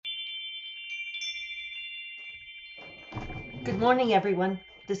Good morning, everyone.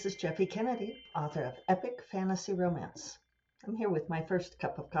 This is Jeffe Kennedy, author of Epic Fantasy Romance. I'm here with my first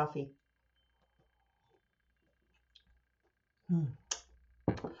cup of coffee.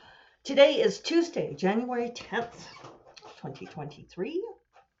 Today is Tuesday, January 10th, 2023.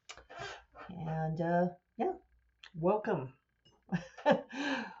 And yeah, welcome.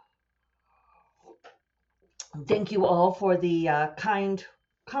 Thank you all for the kind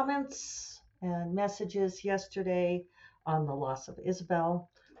comments and messages yesterday on the loss of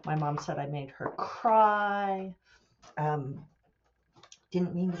Isabel. My mom said I made her cry.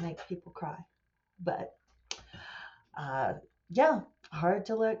 Didn't mean to make people cry, but yeah, hard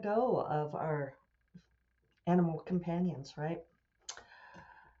to let go of our animal companions, right?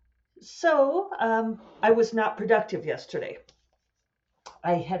 So I was not productive yesterday.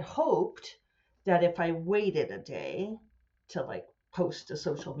 I had hoped that if I waited a day to post to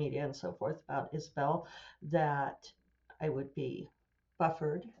social media and so forth about Isabel, that I would be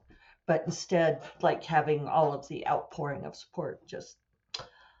buffered. But instead, having all of the outpouring of support just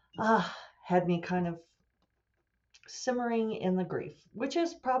had me kind of simmering in the grief, which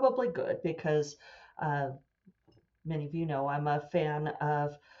is probably good because many of you know I'm a fan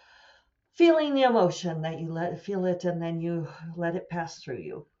of feeling the emotion, that you feel it and then you let it pass through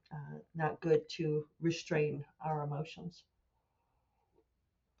you. Not good to restrain our emotions.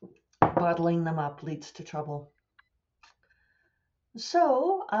 Bottling them up leads to trouble.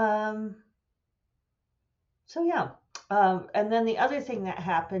 So, yeah. And then the other thing that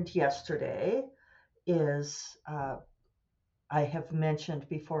happened yesterday is I have mentioned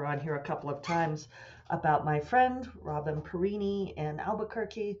before on here a couple of times about my friend Robin Perini in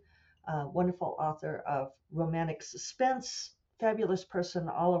Albuquerque, wonderful author of romantic suspense, fabulous person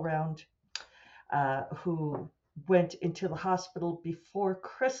all around, who went into the hospital before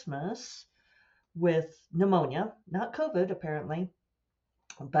Christmas with pneumonia, not COVID apparently,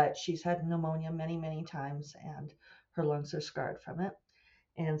 but she's had pneumonia many, many times and her lungs are scarred from it.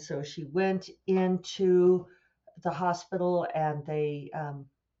 And so she went into the hospital and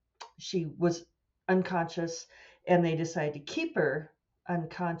she was unconscious, and they decided to keep her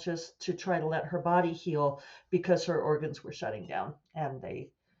unconscious to try to let her body heal because her organs were shutting down, and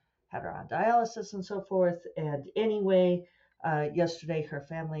they had her on dialysis and so forth. And anyway, yesterday her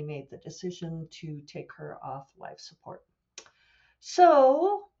family made the decision to take her off life support.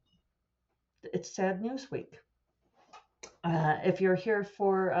 So it's sad news week. If you're here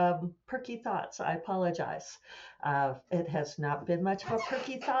for perky thoughts, I apologize. It has not been much of a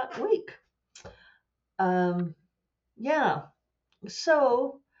perky thought week. Yeah.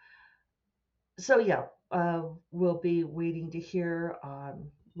 So yeah, we'll be waiting to hear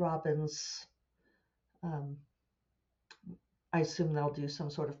on Robin's. Um, I assume they'll do some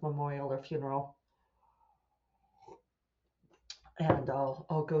sort of memorial or funeral, and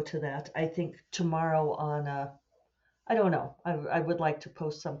I'll go to that. I think tomorrow on I don't know. I would like to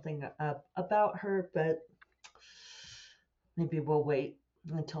post something about her, but maybe we'll wait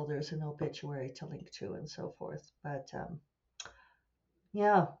until there's an obituary to link to and so forth. But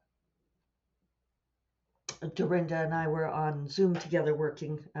yeah, Dorinda and I were on Zoom together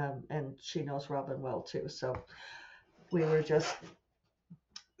working, and she knows Robin well too. So we were just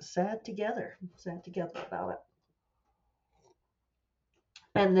sad together about it.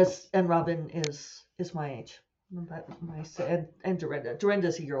 And Robin is my age, but and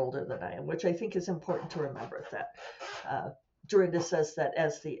Dorinda's a year older than I am, which I think is important to remember. That Dorinda says that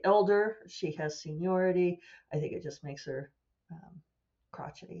as the elder, she has seniority. I think it just makes her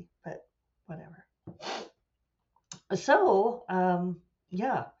crotchety, but whatever. So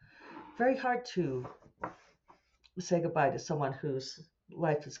yeah, very hard to say goodbye to someone whose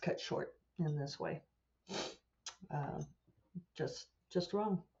life is cut short in this way. Uh, just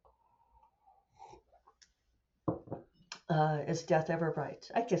wrong. Is death ever right?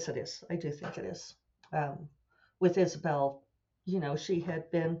 I guess it is. I do think it is. With Isabel, she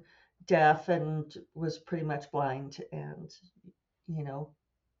had been deaf and was pretty much blind, and you know,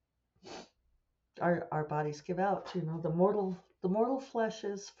 our bodies give out. The mortal flesh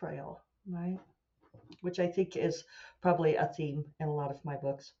is frail, right? Which I think is probably a theme in a lot of my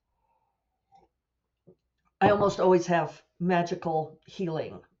books. I almost always have magical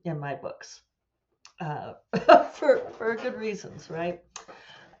healing in my books, uh, for good reasons, right?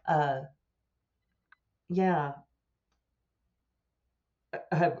 Uh, yeah,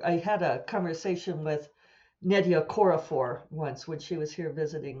 I had a conversation with Nedia Corafor once when she was here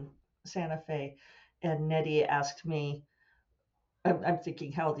visiting Santa Fe, and Nedia asked me, I'm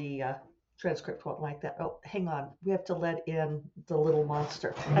thinking how the transcript won't like that. Oh, hang on. We have to let in the little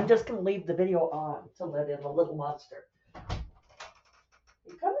monster. I'm just going to leave the video on to let in the little monster.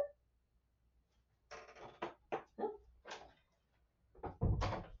 You coming? Yeah.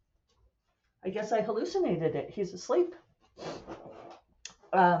 I guess I hallucinated it. He's asleep.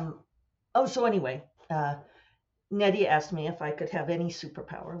 Oh, so anyway, Nettie asked me if I could have any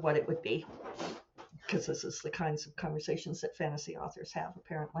superpower, what it would be, because this is the kinds of conversations that fantasy authors have,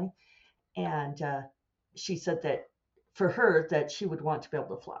 apparently. And she said that for her, that she would want to be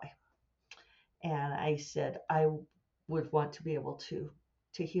able to fly. And I said I would want to be able to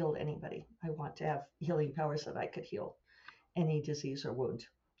heal anybody. I want to have healing powers that I could heal any disease or wound.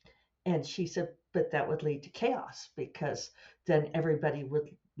 And she said, but that would lead to chaos because then everybody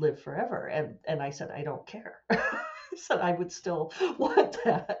would live forever. And I said, I don't care. I said I would still want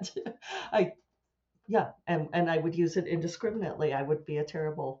that. I Yeah, and I would use it indiscriminately. I would be a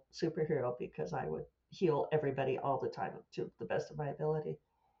terrible superhero because I would heal everybody all the time to the best of my ability,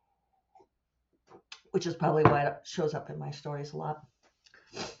 which is probably why it shows up in my stories a lot.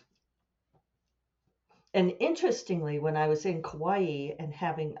 And interestingly, when I was in Kauai and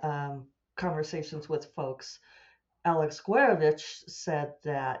having conversations with folks, Alex Guerovich said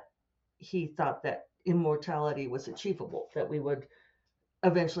that he thought that immortality was achievable, that we would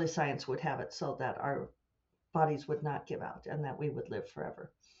eventually, science would have it so that our bodies would not give out and that we would live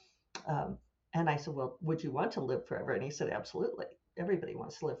forever. Um, and I said, well, would you want to live forever? And he said, absolutely. Everybody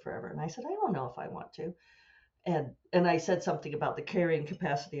wants to live forever. And I said, I don't know if I want to. And I said something about the carrying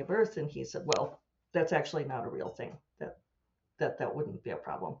capacity of Earth, and he said, well, that's actually not a real thing. That wouldn't be a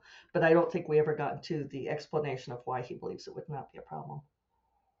problem. But I don't think we ever got into the explanation of why he believes it would not be a problem.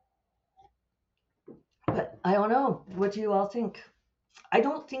 But I don't know. What do you all think? I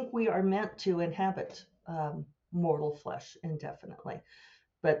don't think we are meant to inhabit mortal flesh indefinitely.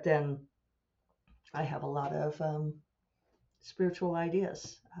 But then I have a lot of spiritual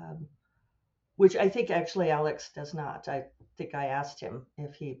ideas, which I think actually Alex does not. I think I asked him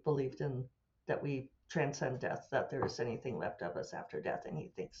if he believed in that we transcend death, that there is anything left of us after death, and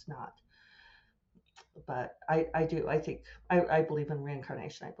he thinks not. But I do. I think I believe in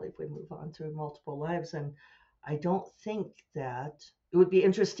reincarnation. I believe we move on through multiple lives, and I don't think that it would be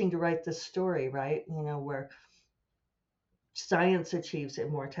interesting to write this story, right? Where science achieves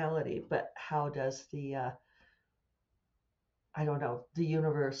immortality, but how does the I don't know, the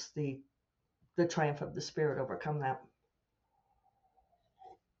universe, the triumph of the spirit overcome that?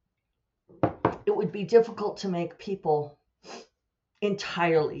 It would be difficult to make people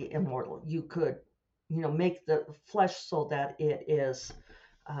entirely immortal. You could, make the flesh so that it is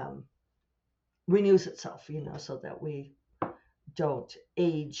renews itself, so that we don't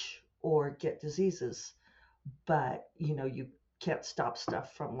age or get diseases. But you can't stop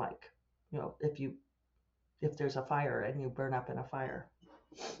stuff from, like, if there's a fire and you burn up in a fire.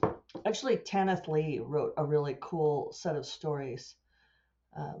 Actually, Tanith Lee wrote a really cool set of stories.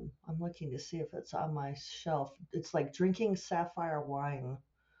 I'm looking to see if it's on my shelf. It's like Drinking Sapphire Wine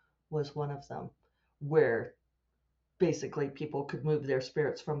was one of them, where basically people could move their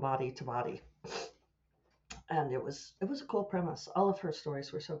spirits from body to body. And it was a cool premise. All of her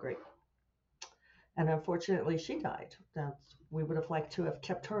stories were so great. And unfortunately, she died. We would have liked to have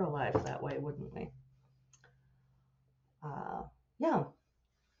kept her alive that way, wouldn't we? Yeah.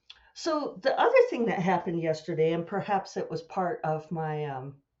 So the other thing that happened yesterday, and perhaps it was part of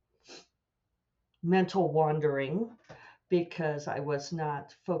my mental wandering because I was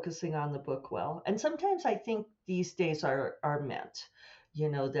not focusing on the book well. And sometimes I think these days are meant,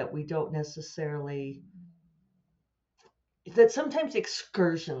 that we don't necessarily, that sometimes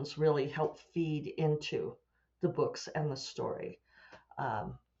excursions really help feed into the books and the story. I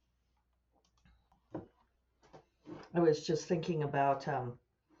was just thinking about,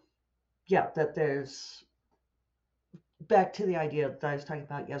 that there's back to the idea that I was talking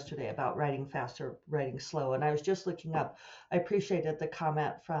about yesterday about writing fast or writing slow. And I was just looking up, I appreciated the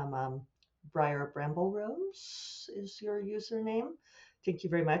comment from Briar Bramblrose is your username. Thank you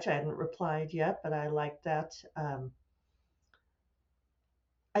very much. I hadn't replied yet, but I like that.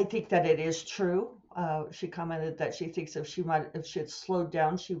 I think that it is true. She commented that she thinks if she had slowed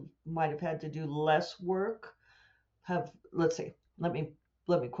down, she might have had to do less work. Let's see, let me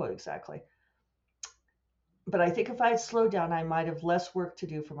quote exactly. But I think if I had slowed down, I might have less work to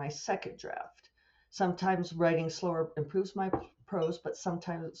do for my second draft. Sometimes writing slower improves my prose, but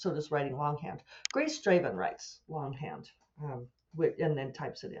sometimes so does writing longhand. Grace Draven writes longhand, and then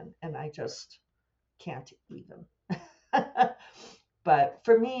types it in, and I just can't even. But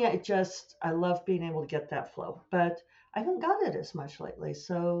for me, I love being able to get that flow, but I haven't got it as much lately.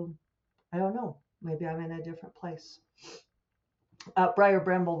 So I don't know. Maybe I'm in a different place. Briar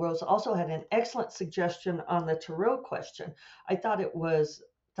Bramble Rose also had an excellent suggestion on the tarot question. I thought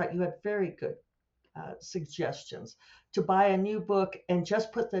you had very good suggestions to buy a new book and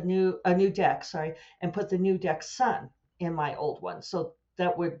just put a new deck, sorry, and put the new deck Sun in my old one. So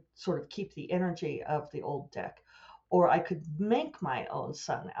that would sort of keep the energy of the old deck. Or I could make my own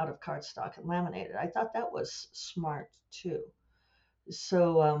Sun out of cardstock and laminate it. I thought that was smart too.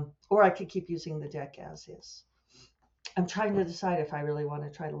 So, or I could keep using the deck as is. I'm trying to decide if I really want to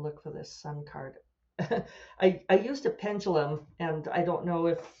try to look for this Sun card. I used a pendulum, and I don't know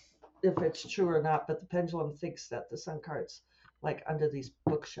if it's true or not, but the pendulum thinks that the Sun card's like under these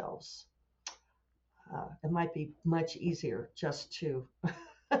bookshelves. It might be much easier just to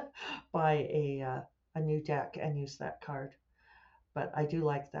buy a new deck and use that card. But I do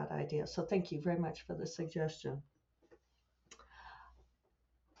like that idea. So thank you very much for the suggestion.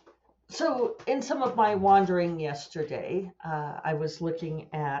 So in some of my wandering yesterday, I was looking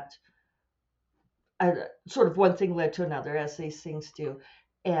at sort of one thing led to another, as these things do.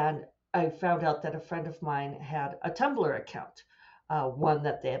 And I found out that a friend of mine had a Tumblr account, one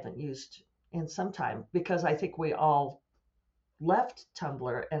that they haven't used in some time, because I think we all left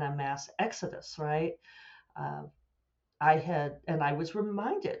Tumblr in a mass exodus, right? Uh, and I was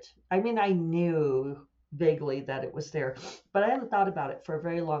reminded. I mean, I knew vaguely that it was there, but I hadn't thought about it for a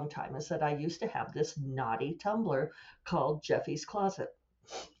very long time. I said I used to have this naughty Tumblr called Jeffy's Closet,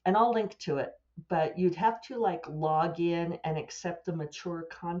 and I'll link to it, but you'd have to like log in and accept the mature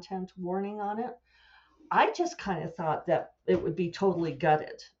content warning on it. I just kind of thought that it would be totally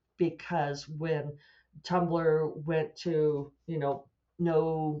gutted because when Tumblr went to,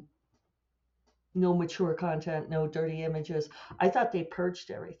 no no mature content, no dirty images, I thought they purged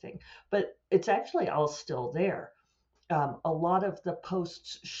everything, but it's actually all still there. A lot of the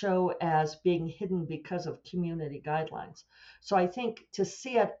posts show as being hidden because of community guidelines. So I think to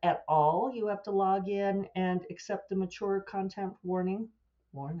see it at all, you have to log in and accept the mature content warning.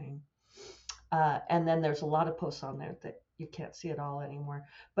 Warning. And then there's a lot of posts on there that you can't see at all anymore.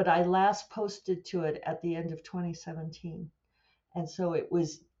 But I last posted to it at the end of 2017. And so it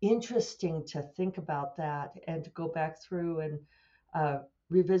was interesting to think about that and to go back through and uh,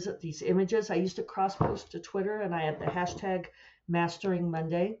 revisit these images. I used to cross post to Twitter, and I had the hashtag Mastering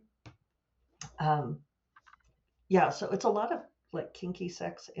Monday. Um, yeah, so it's a lot of like kinky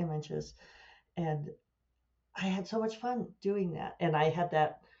sex images, and I had so much fun doing that. And I had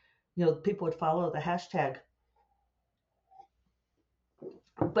that, people would follow the hashtag.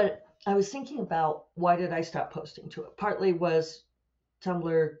 But I was thinking about why did I stop posting to it? Partly was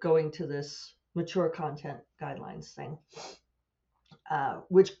Tumblr going to this mature content guidelines thing,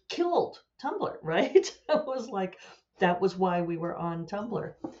 which killed Tumblr, right? It was like, that was why we were on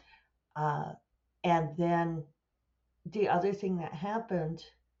Tumblr. And then the other thing that happened,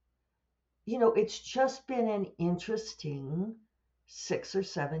 it's just been an interesting 6 or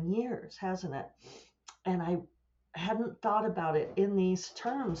 7 years, hasn't it? And I hadn't thought about it in these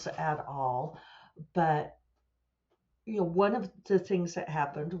terms at all. But, one of the things that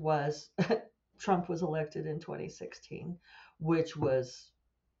happened was Trump was elected in 2016, which was,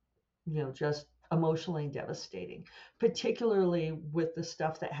 just emotionally devastating, particularly with the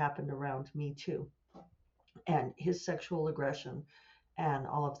stuff that happened around Me Too and his sexual aggression and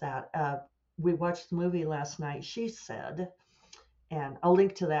all of that. We watched the movie last night, She Said, and I'll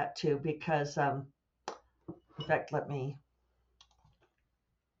link to that too because, in fact,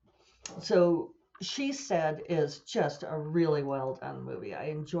 so She Said is just a really well done movie. I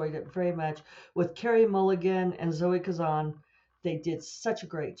enjoyed it very much with Carey Mulligan and Zoe Kazan. They did such a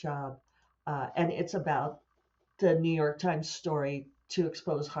great job. And it's about the New York Times story to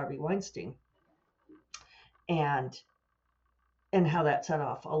expose Harvey Weinstein and how that set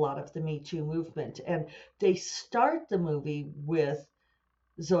off a lot of the Me Too movement. And they start the movie with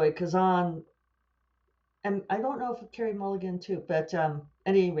Zoe Kazan, and I don't know if Carey Mulligan too, but at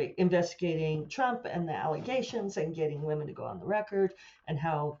any rate, investigating Trump and the allegations and getting women to go on the record and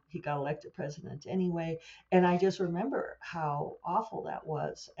how he got elected president anyway. And I just remember how awful that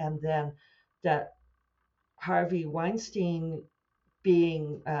was. And then that Harvey Weinstein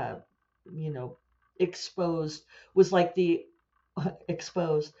being, exposed was like the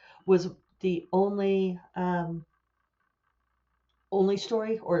exposed was the only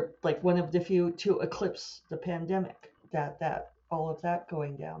story, or like one of the few to eclipse the pandemic, that all of that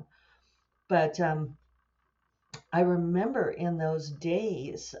going down. But I remember in those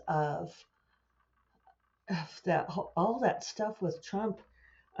days of that, all that stuff with Trump,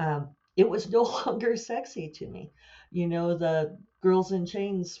 it was no longer sexy to me. The Girls in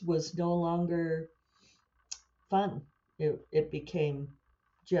Chains was no longer fun. it became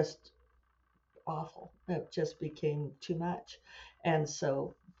just awful. It just became too much. And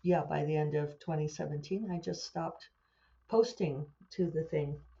so, yeah, by the end of 2017, I just stopped posting to the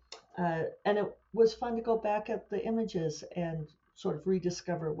thing. And it was fun to go back at the images and sort of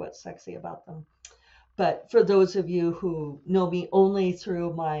rediscover what's sexy about them. But for those of you who know me only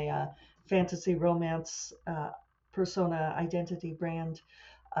through my fantasy romance persona identity brand,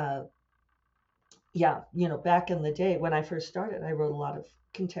 uh, yeah, back in the day when I first started, I wrote a lot of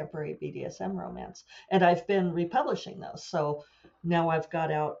contemporary BDSM romance, and I've been republishing those. So now I've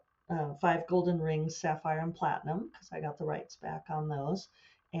got out 5 Golden Rings, Sapphire and Platinum, because I got the rights back on those,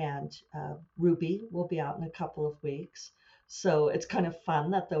 and Ruby will be out in a couple of weeks. So it's kind of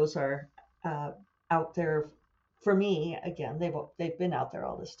fun that those are uh, out there for me again. They've been out there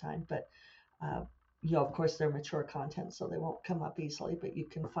all this time, but uh, of course, they're mature content, so they won't come up easily, but you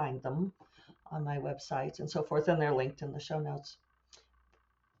can find them on my website and so forth, and they're linked in the show notes.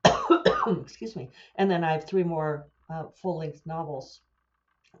 Excuse me. And then I have 3 more full-length novels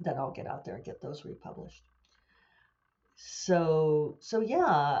that I'll get out there and get those republished. So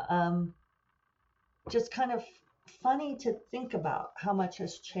yeah, just kind of funny to think about how much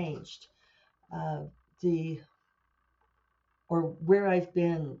has changed. Uh, the or where I've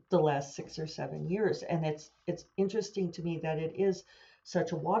been the last 6 or 7 years, and it's interesting to me that it is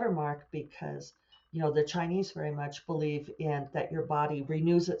such a watermark because the Chinese very much believe in that your body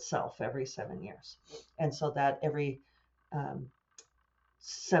renews itself every 7 years, and so that every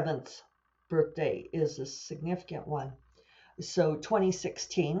 7th birthday is a significant one. So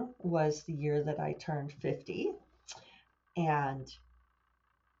 2016 was the year that I turned 50, and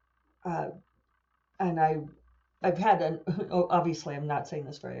uh, and I've had obviously I'm not saying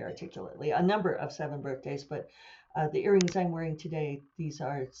this very articulately, a number of 7 birthdays, but the earrings I'm wearing today, these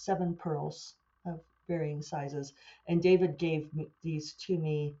are 7 pearls of varying sizes, and David gave these to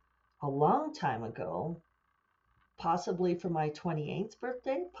me a long time ago, possibly for my 28th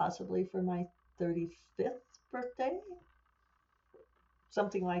birthday, possibly for my 35th birthday,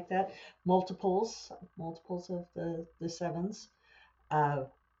 something like that. Multiples of the sevens. Uh,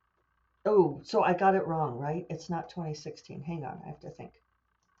 Oh, so I got it wrong, right? It's not 2016. Hang on, I have to think.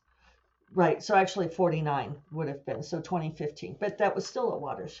 Right, so actually 49 would have been, so 2015. But that was still a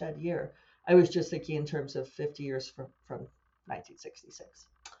watershed year. I was just thinking in terms of 50 years from 1966.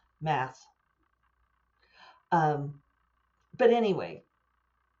 Math. Um, but anyway,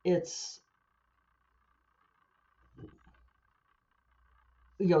 it's,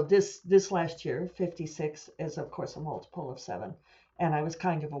 this last year, 56 is of course a multiple of 7. And I was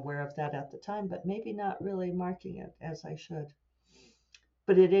kind of aware of that at the time, but maybe not really marking it as I should.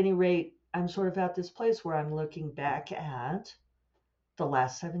 But at any rate, I'm sort of at this place where I'm looking back at the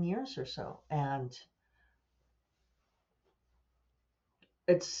last 7 years or so, and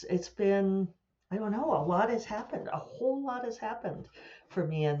it's been, I don't know, a lot has happened. A whole lot has happened for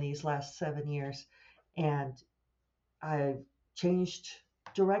me in these last 7 years, and I've changed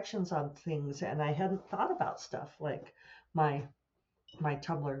directions on things, and I hadn't thought about stuff like my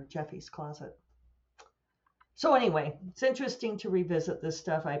Tumblr Jeffy's Closet. So anyway, it's interesting to revisit this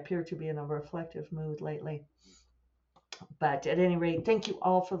stuff. I appear to be in a reflective mood lately. But at any rate, thank you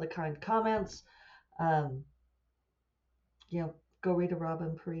all for the kind comments. Um, go read a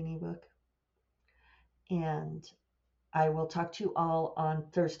Robin Perini book. And I will talk to you all on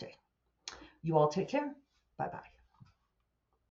Thursday. You all take care. Bye-bye.